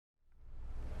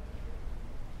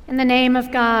In the name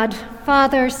of God,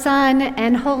 Father, Son,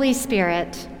 and Holy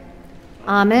Spirit.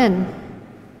 Amen.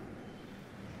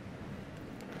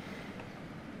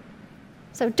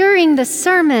 So during the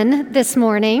sermon this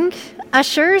morning,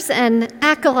 ushers and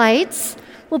acolytes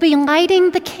will be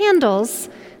lighting the candles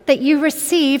that you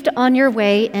received on your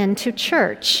way into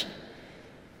church.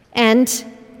 And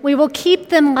we will keep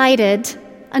them lighted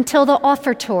until the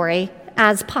offertory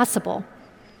as possible.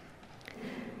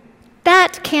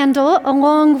 That candle,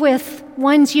 along with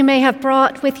ones you may have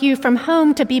brought with you from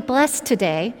home to be blessed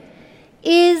today,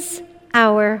 is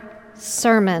our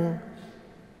sermon.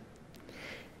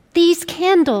 These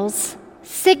candles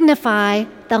signify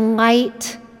the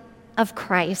light of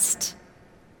Christ.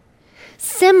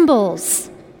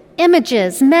 Symbols,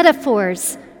 images,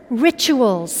 metaphors,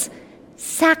 rituals,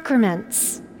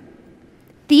 sacraments.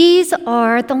 These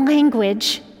are the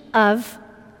language of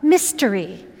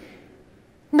mystery.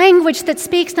 Language that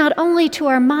speaks not only to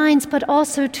our minds, but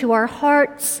also to our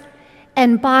hearts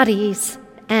and bodies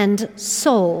and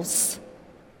souls.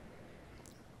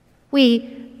 We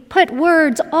put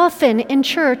words often in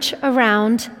church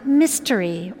around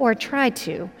mystery, or try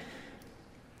to.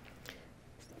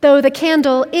 Though the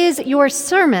candle is your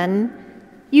sermon,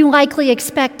 you likely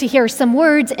expect to hear some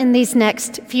words in these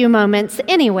next few moments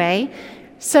anyway,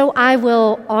 so I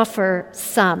will offer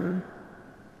some.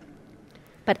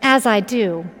 But as I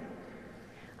do,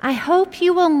 I hope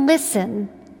you will listen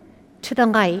to the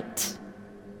light.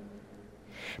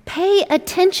 Pay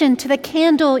attention to the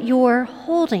candle you're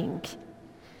holding.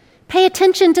 Pay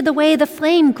attention to the way the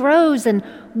flame grows and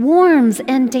warms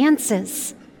and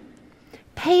dances.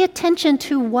 Pay attention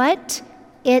to what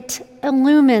it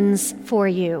illumines for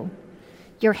you.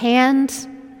 Your hand,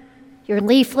 your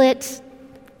leaflet,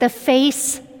 the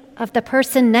face of the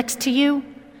person next to you.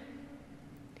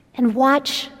 And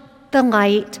watch the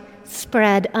light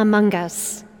spread among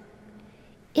us.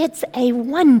 It's a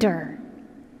wonder,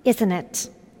 isn't it?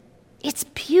 It's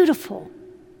beautiful.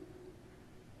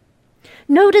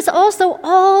 Notice also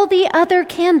all the other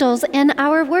candles in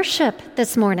our worship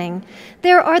this morning.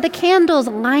 There are the candles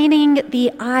lining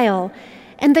the aisle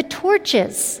and the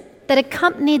torches that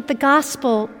accompanied the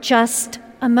gospel just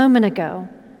a moment ago.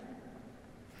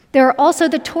 There are also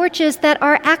the torches that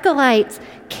our acolytes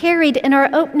carried in our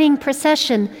opening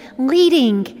procession,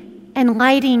 leading and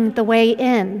lighting the way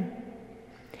in.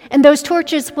 And those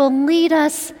torches will lead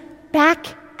us back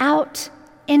out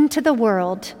into the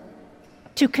world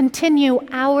to continue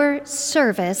our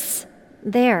service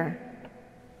there.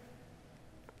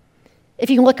 If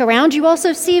you look around, you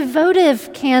also see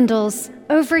votive candles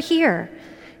over here,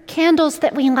 candles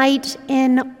that we light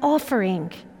in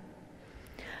offering.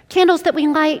 Candles that we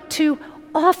light to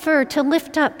offer to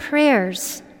lift up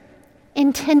prayers,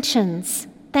 intentions,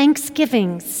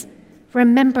 thanksgivings,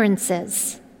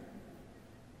 remembrances.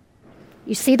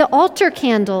 You see the altar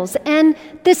candles and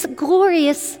this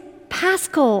glorious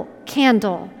Paschal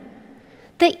candle,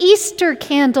 the Easter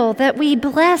candle that we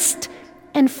blessed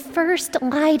and first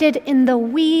lighted in the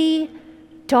wee,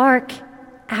 dark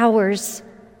hours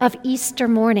of Easter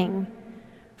morning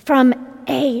from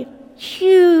a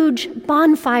huge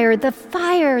bonfire,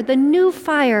 the new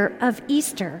fire of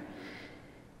Easter.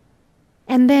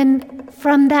 And then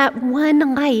from that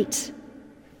one light,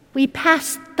 we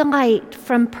passed the light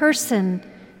from person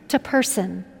to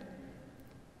person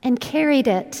and carried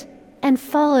it and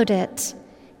followed it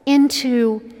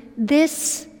into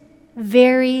this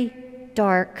very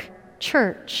dark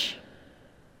church.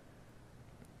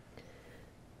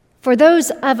 For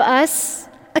those of us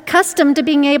accustomed to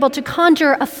being able to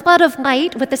conjure a flood of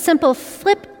light with a simple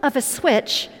flip of a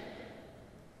switch,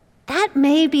 that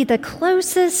may be the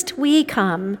closest we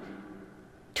come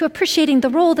to appreciating the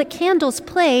role that candles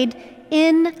played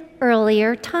in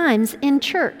earlier times in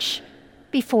church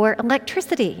before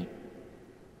electricity.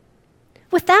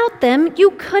 Without them,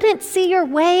 you couldn't see your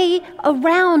way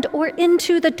around or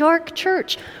into the dark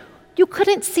church. You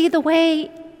couldn't see the way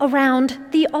around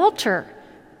the altar,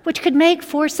 which could make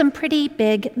for some pretty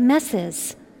big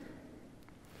messes.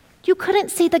 You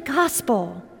couldn't see the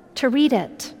gospel to read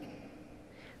it.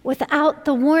 Without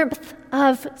the warmth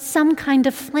of some kind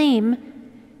of flame,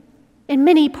 in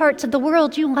many parts of the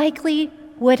world, you likely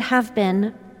would have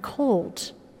been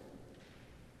cold.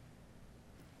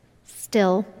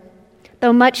 Still,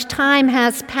 though much time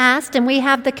has passed and we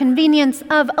have the convenience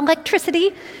of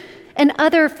electricity and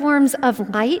other forms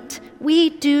of light, we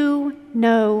do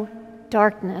know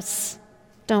darkness,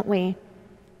 don't we?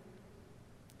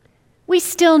 We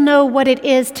still know what it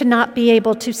is to not be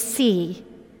able to see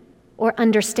or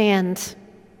understand.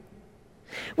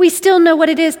 We still know what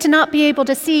it is to not be able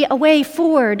to see a way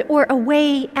forward or a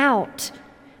way out.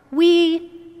 we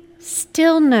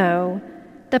still know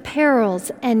the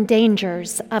perils and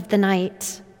dangers of the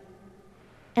night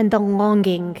and the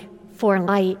longing for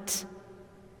light,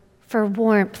 for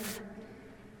warmth,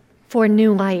 for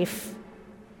new life.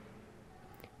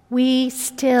 We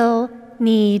still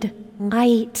need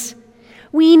light.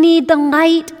 We need the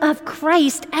light of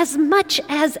Christ as much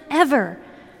as ever.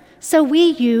 So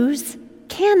we use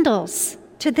candles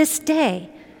to this day.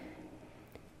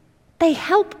 They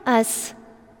help us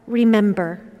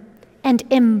remember and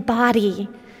embody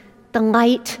the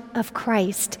light of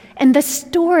Christ and the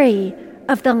story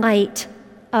of the light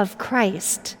of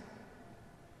Christ.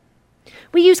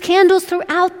 We use candles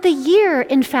throughout the year,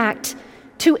 in fact,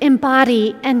 to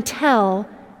embody and tell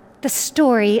the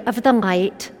story of the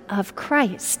light of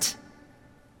Christ.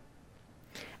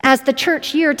 As the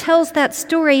church year tells that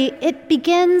story, it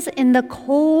begins in the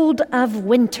cold of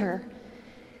winter,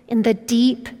 in the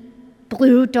deep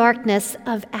blue darkness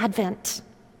of Advent.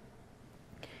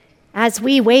 As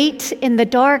we wait in the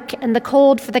dark and the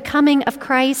cold for the coming of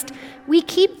Christ, we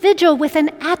keep vigil with an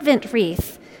Advent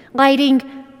wreath, lighting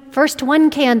first one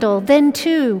candle, then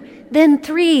two, then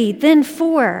three, then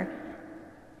four,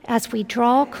 as we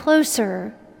draw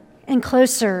closer and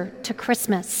closer to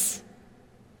Christmas.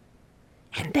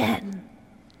 And then,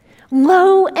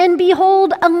 lo and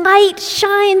behold, a light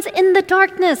shines in the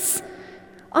darkness.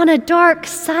 On a dark,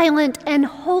 silent, and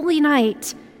holy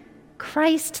night,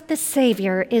 Christ the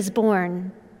Savior is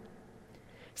born.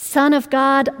 Son of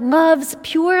God loves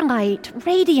pure light,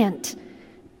 radiant,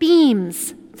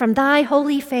 beams from thy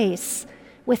holy face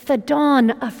with the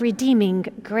dawn of redeeming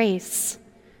grace.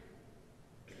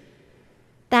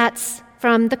 That's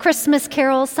from the Christmas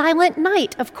carol Silent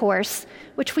Night, of course,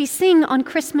 which we sing on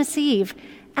Christmas Eve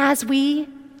as we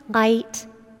light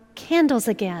candles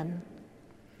again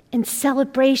in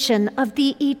celebration of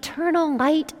the eternal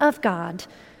light of God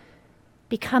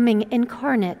becoming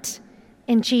incarnate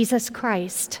in Jesus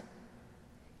Christ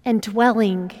and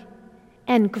dwelling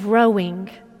and growing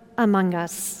among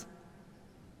us.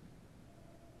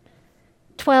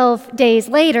 12 days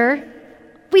later,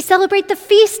 we celebrate the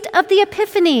Feast of the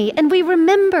Epiphany, and we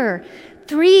remember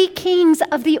 3 kings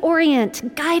of the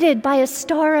Orient, guided by a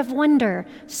star of wonder,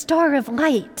 star of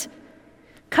light,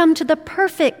 come to the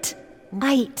perfect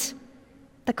light,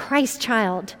 the Christ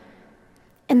child,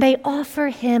 and they offer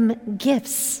him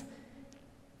gifts.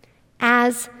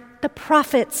 As the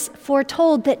prophets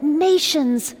foretold that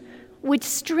nations would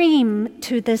stream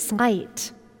to this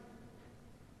light.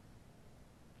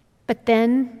 But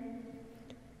then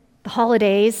the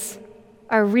holidays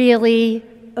are really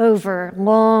over,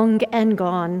 long and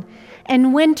gone,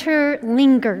 and winter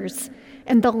lingers,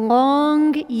 and the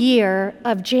long year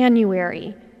of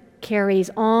January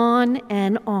carries on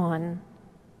and on.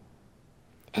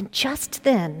 And just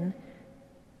then,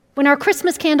 when our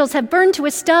Christmas candles have burned to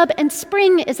a stub and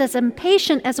spring is as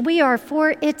impatient as we are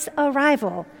for its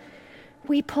arrival,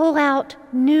 we pull out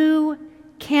new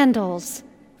candles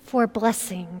for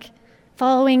blessing,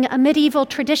 following a medieval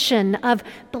tradition of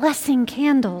blessing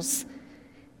candles.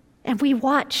 And we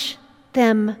watch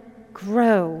them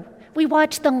grow. We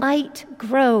watch the light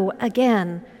grow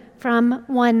again from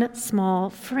one small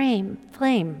flame.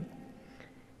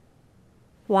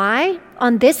 Why?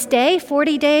 On this day,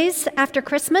 40 days after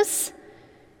Christmas?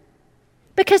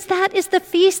 Because that is the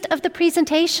feast of the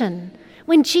presentation,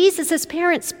 when Jesus'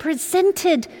 parents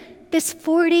presented this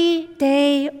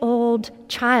 40-day-old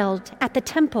child at the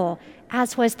temple,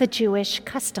 as was the Jewish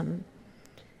custom.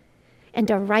 And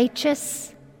a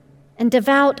righteous and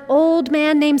devout old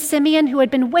man named Simeon, who had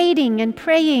been waiting and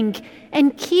praying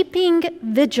and keeping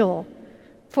vigil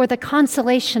for the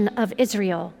consolation of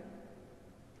Israel,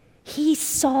 he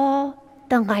saw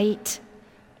the light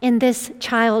in this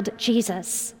child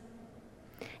Jesus.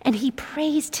 And he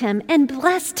praised him and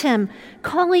blessed him,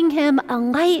 calling him a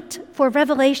light for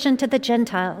revelation to the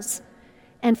Gentiles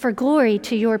and for glory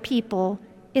to your people,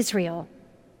 Israel.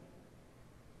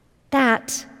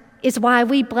 That is why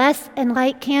we bless and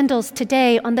light candles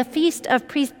today on the Feast of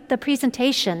the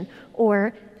Presentation,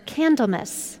 or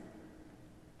Candlemas.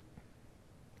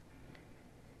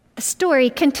 The story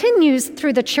continues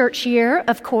through the church year,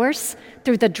 of course,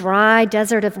 through the dry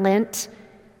desert of Lent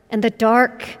and the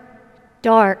dark,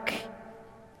 dark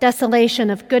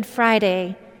desolation of Good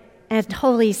Friday and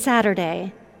Holy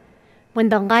Saturday, when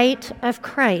the light of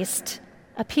Christ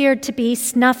appeared to be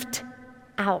snuffed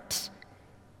out,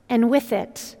 and with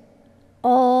it,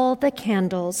 all the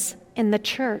candles in the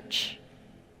church.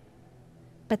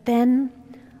 But then,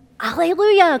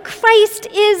 Alleluia, Christ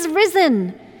is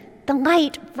risen! The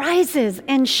light rises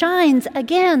and shines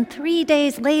again 3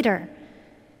 days later.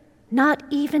 Not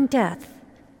even death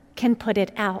can put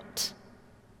it out.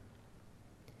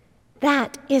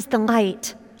 That is the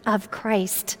light of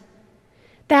Christ.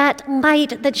 That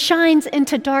light that shines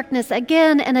into darkness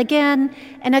again and again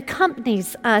and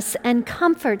accompanies us and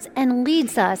comforts and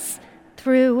leads us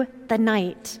through the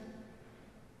night.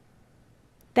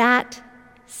 That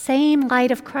same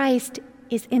light of Christ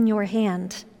is in your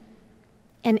hand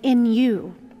and in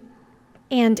you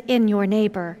and in your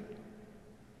neighbor.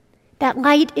 That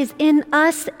light is in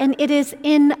us and it is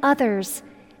in others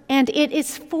and it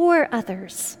is for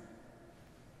others.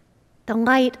 The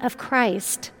light of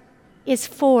Christ is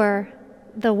for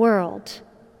the world.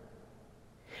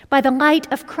 By the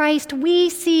light of Christ, we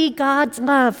see God's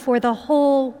love for the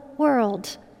whole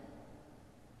world.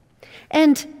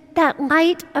 And that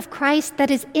light of Christ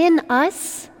that is in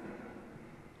us,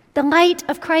 the light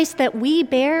of Christ that we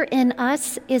bear in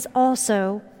us, is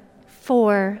also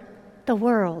for the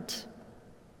world.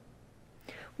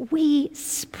 We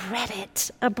spread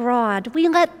it abroad. We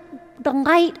let the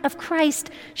light of Christ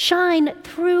shine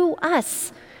through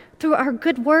us, through our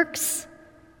good works,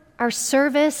 our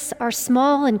service, our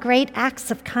small and great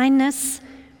acts of kindness,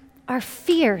 our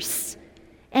fierce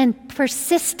and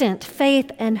persistent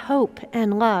faith and hope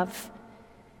and love.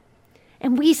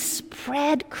 And we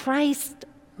spread Christ's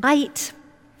light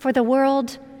for the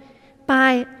world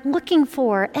by looking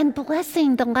for and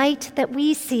blessing the light that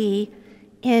we see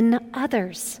in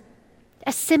others,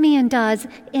 as Simeon does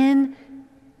in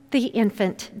the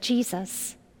infant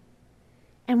Jesus.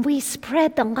 And we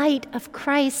spread the light of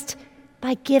Christ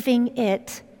by giving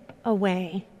it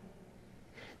away.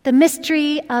 The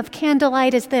mystery of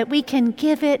candlelight is that we can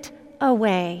give it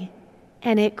away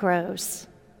and it grows.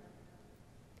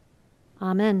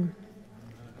 Amen.